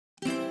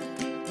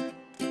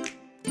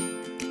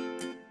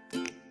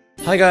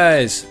Hi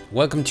guys,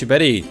 welcome to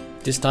BADDY.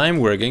 This time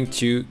we're going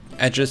to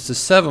adjust the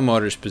servo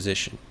motor's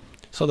position.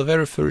 So the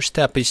very first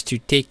step is to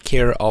take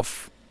care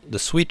of the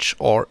switch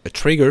or a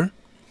trigger.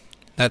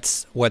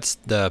 That's what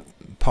the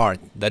part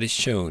that is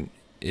shown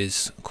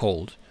is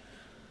called.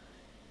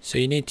 So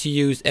you need to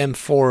use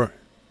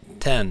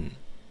M410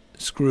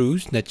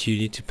 screws that you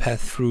need to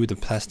pass through the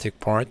plastic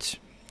part.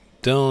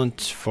 Don't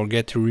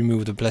forget to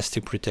remove the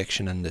plastic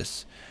protection on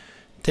this.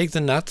 Take the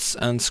nuts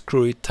and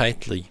screw it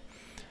tightly,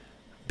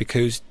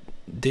 because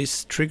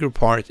this trigger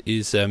part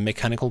is a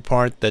mechanical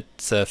part that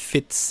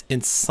fits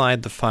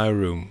inside the fire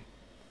room.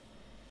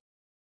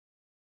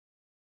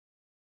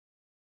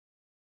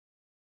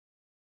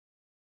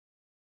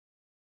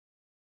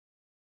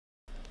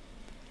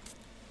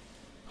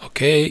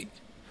 Okay,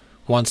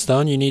 once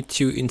done, you need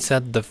to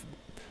insert the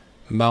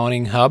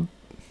mounting hub,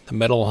 the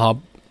metal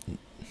hub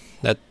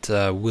that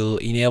will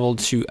enable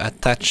to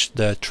attach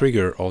the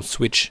trigger or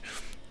switch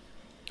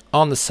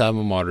on the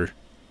servo motor.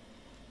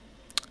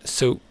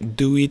 So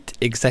do it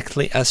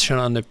exactly as shown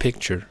on the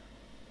picture.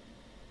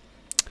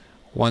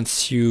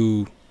 Once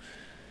you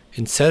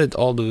inserted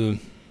all the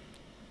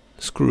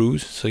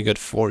screws, so you got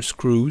 4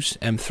 screws,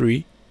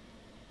 M3,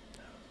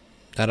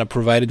 that are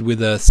provided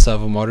with a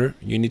servo motor,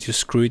 you need to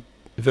screw it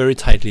very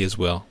tightly as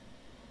well.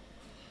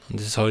 And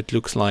this is how it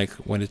looks like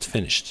when it's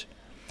finished.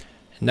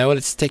 Now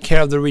let's take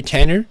care of the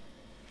retainer.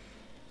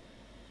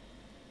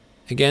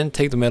 Again,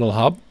 take the metal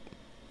hub,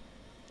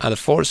 add the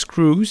 4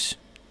 screws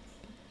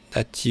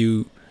that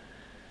you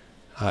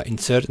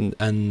insert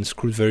and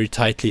screw very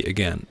tightly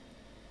again,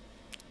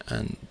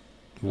 and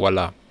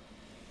voila.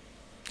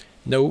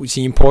 Now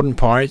the important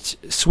part: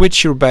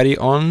 switch your BADDY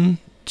on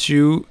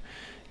to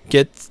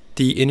get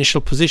the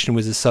initial position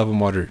with the servo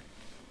motor.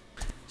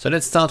 So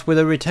let's start with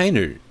a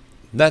retainer.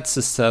 That's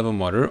the servo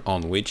motor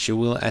on which you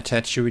will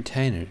attach your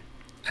retainer,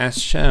 as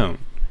shown.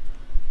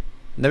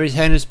 The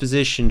retainer's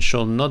position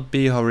shall not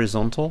be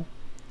horizontal.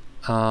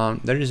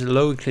 There is a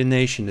low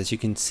inclination, as you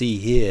can see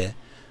here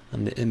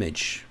on the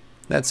image.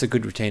 That's a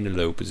good retainer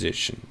low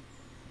position.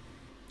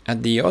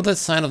 At the other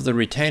side of the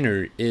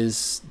retainer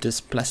is this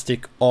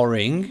plastic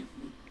O-ring,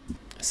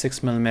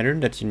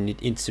 6mm, that you need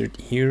to insert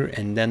here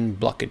and then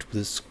block it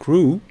with a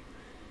screw.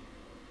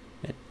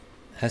 It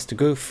has to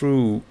go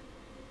through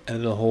a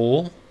little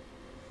hole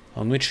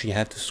on which you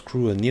have to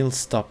screw a nil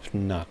stop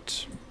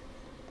nut.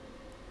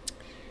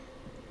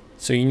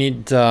 So you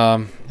need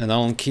an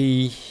Allen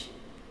key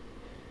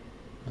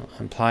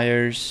and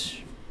pliers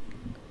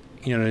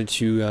in order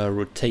to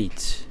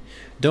rotate.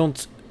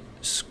 Don't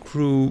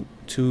screw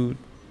too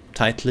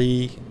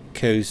tightly,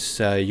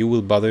 because you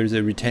will bother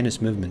the retainer's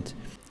movement.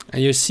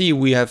 And you see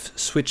we have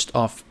switched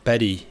off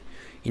BADDY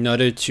in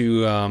order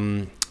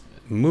to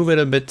move it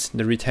a bit,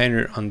 the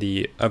retainer on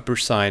the upper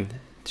side,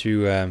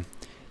 to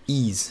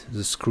ease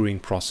the screwing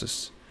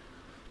process.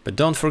 But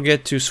don't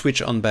forget to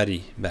switch on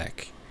BADDY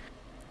back.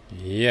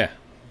 Yeah,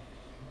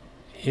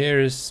 here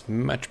is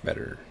much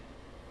better.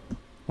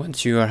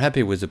 Once you are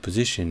happy with the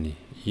position,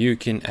 you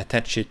can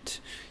attach it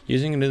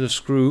using a little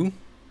screw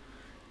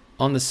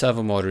on the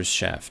servo motor's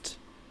shaft.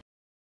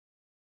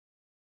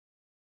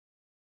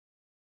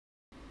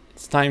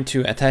 It's time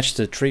to attach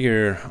the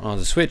trigger on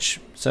the switch,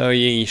 so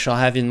you shall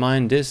have in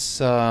mind this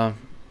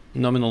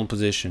nominal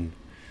position.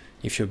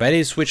 If your BADDY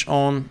is switched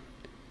on,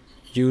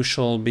 you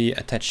shall be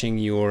attaching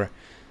your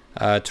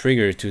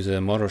trigger to the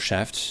motor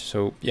shaft.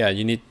 So yeah,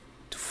 you need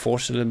to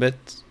force a little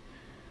bit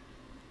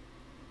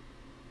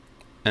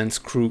and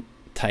screw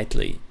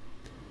tightly.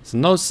 So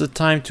now's the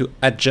time to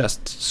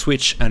adjust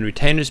switch and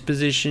retainer's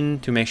position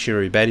to make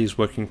sure your BADDY is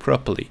working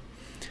properly.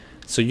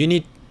 So you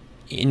need,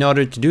 in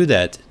order to do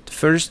that,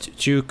 first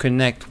to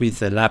connect with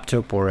a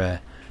laptop or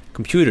a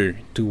computer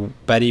to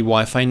BADDY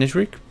Wi-Fi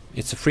network.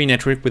 It's a free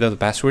network without a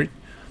password.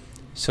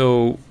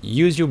 So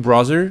use your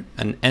browser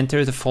and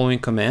enter the following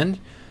command: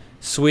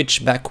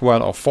 switch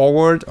backward or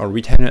forward, or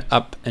retainer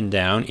up and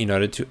down, in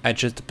order to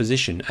adjust the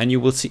position. And you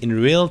will see in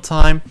real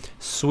time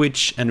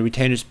switch and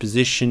retainer's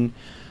position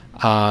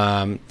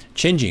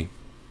changing,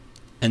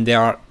 and they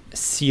are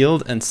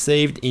sealed and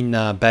saved in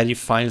a BADDY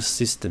file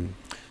system.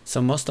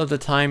 So most of the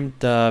time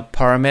the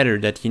parameter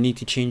that you need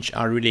to change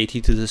are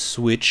related to the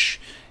switch.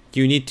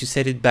 You need to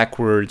set it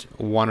backward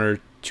 1 or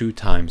 2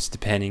 times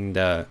depending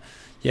the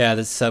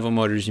servo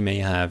motors you may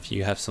have.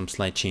 You have some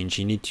slight change.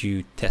 You need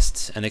to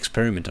test and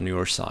experiment on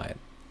your side.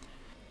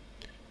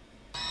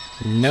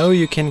 Now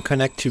you can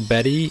connect to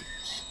BADDY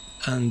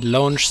and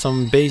launch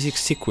some basic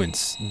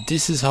sequence.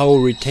 This is how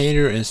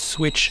retainer and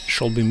switch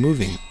shall be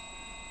moving.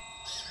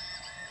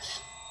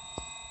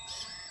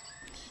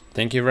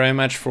 Thank you very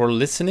much for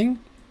listening.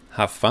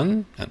 Have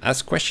fun and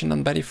ask questions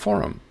on BADDY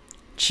forum.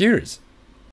 Cheers!